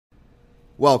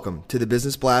Welcome to the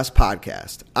Business Blast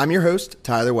podcast. I'm your host,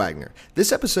 Tyler Wagner.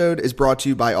 This episode is brought to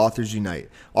you by Authors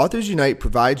Unite. Authors Unite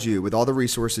provides you with all the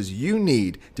resources you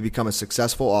need to become a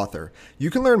successful author. You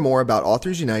can learn more about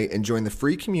Authors Unite and join the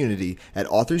free community at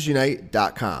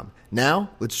authorsunite.com.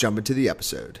 Now, let's jump into the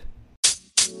episode.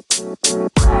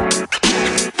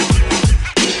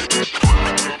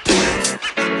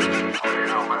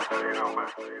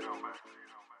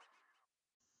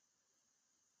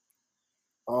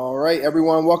 All right,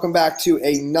 everyone, welcome back to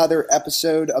another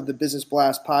episode of the Business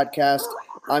Blast podcast.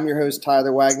 I'm your host,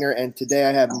 Tyler Wagner, and today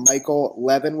I have Michael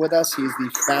Levin with us. He's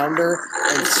the founder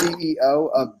and CEO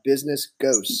of Business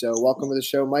Ghost. So welcome to the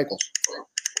show, Michael.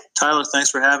 Tyler, thanks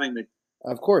for having me.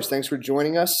 Of course, thanks for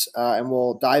joining us, and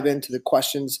we'll dive into the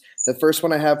questions. The first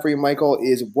one I have for you, Michael,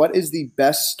 is what is the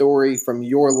best story from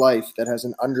your life that has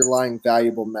an underlying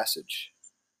valuable message?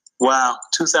 Wow,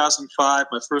 2005,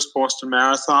 my first Boston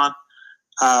Marathon.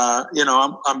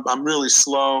 I'm really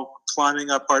slow climbing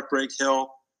up Heartbreak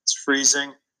Hill. It's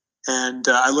freezing, and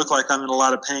I look like I'm in a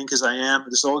lot of pain because I am.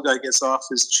 This old guy gets off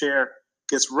his chair,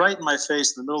 gets right in my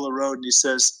face in the middle of the road, and he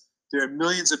says, "There are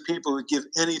millions of people who give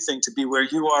anything to be where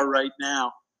you are right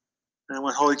now." And I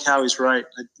went, "Holy cow, he's right."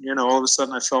 All of a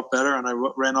sudden I felt better, and I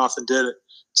ran off and did it.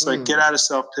 It's like, get out of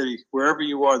self-pity. Wherever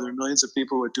you are, there are millions of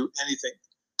people who would do anything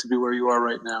to be where you are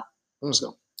right now.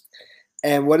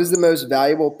 And what is the most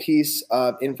valuable piece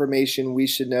of information we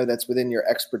should know that's within your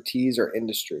expertise or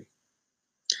industry?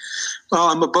 Well,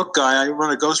 I'm a book guy. I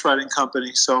run a ghostwriting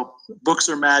company. So books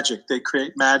are magic. They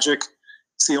create magic.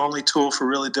 It's the only tool for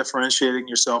really differentiating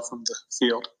yourself from the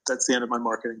field. That's the end of my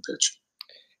marketing pitch.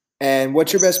 And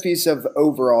what's your best piece of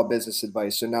overall business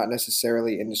advice, so not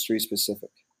necessarily industry specific?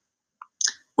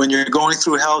 When you're going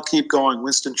through hell, keep going.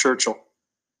 Winston Churchill.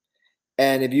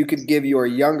 And if you could give your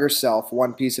younger self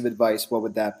one piece of advice, what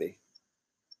would that be?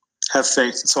 Have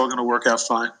faith. It's all going to work out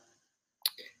fine.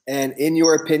 And in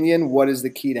your opinion, what is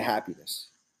the key to happiness?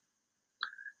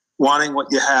 Wanting what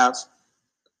you have.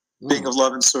 Being of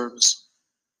love and service.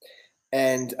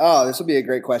 And, this will be a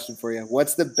great question for you.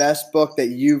 What's the best book that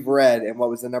you've read, and what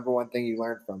was the number one thing you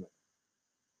learned from it?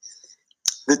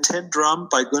 The Tin Drum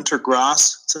by Gunter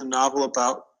Grass. It's a novel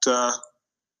about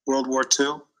World War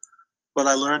II. What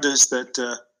I learned is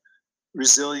that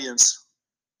resilience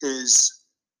is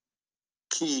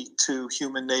key to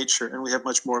human nature, and we have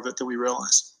much more of it than we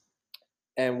realize.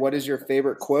 And what is your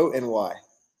favorite quote and why?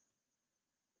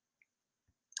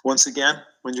 Once again,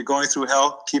 when you're going through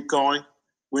hell, keep going.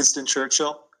 Winston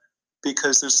Churchill,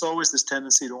 because there's always this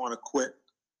tendency to want to quit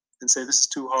and say, this is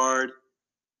too hard.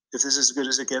 If this is as good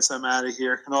as it gets, I'm out of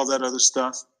here, and all that other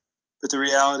stuff. But the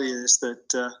reality is that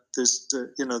the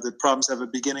problems have a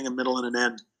beginning, a middle, and an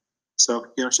end. So,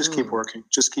 just keep working.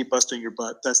 Just keep busting your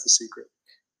butt. That's the secret.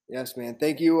 Yes, man.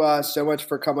 Thank you so much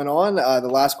for coming on. The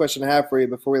last question I have for you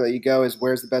before we let you go is,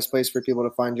 where's the best place for people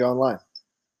to find you online?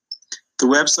 The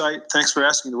website, thanks for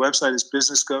asking. The website is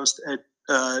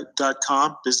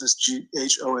businessghost.com,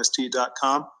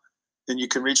 businessghost.com. And you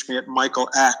can reach me at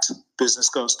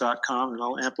michael@businessghost.com, and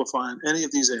I'll amplify on any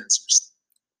of these answers.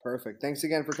 Perfect. Thanks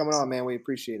again for coming on, man. We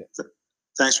appreciate it.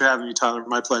 Thanks for having me, Tyler.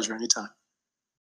 My pleasure. Anytime.